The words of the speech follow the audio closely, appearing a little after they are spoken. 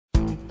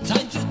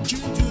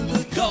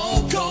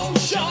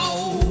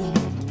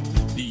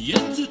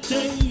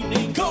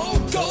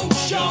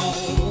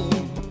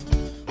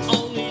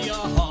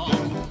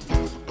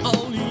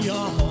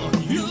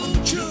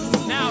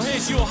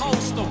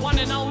the one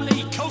and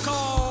only Coco.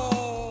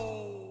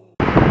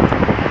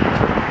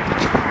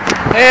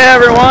 Hey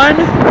everyone,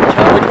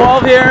 Charlie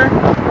 12 here,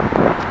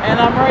 and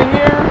I'm right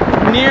here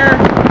near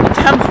the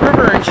Thames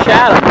River in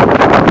Chatham.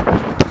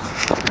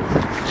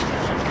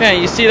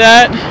 Okay, you see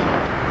that?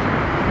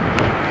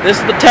 This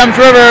is the Thames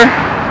River.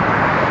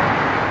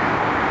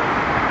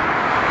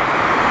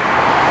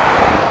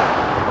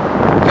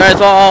 You guys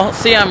all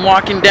see I'm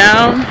walking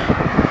down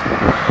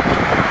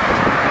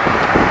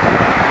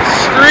the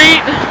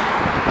street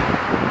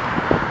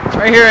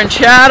right here in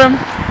Chatham.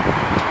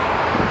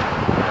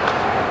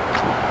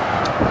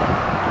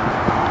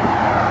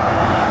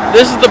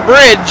 This is the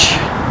bridge.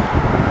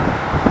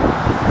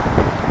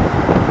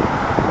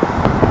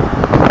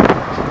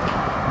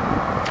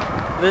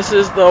 This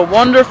is the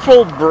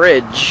wonderful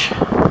bridge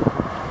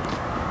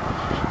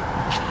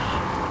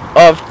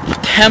of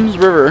Thames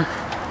River.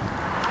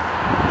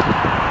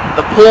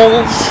 The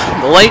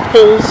poles, the light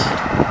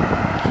poles.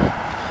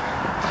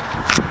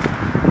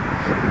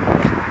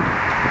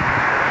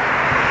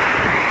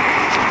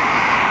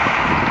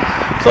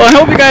 So I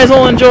hope you guys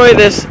all enjoy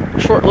this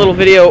short little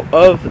video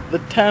of the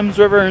Thames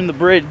River and the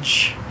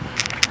bridge.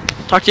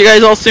 Talk to you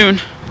guys all soon.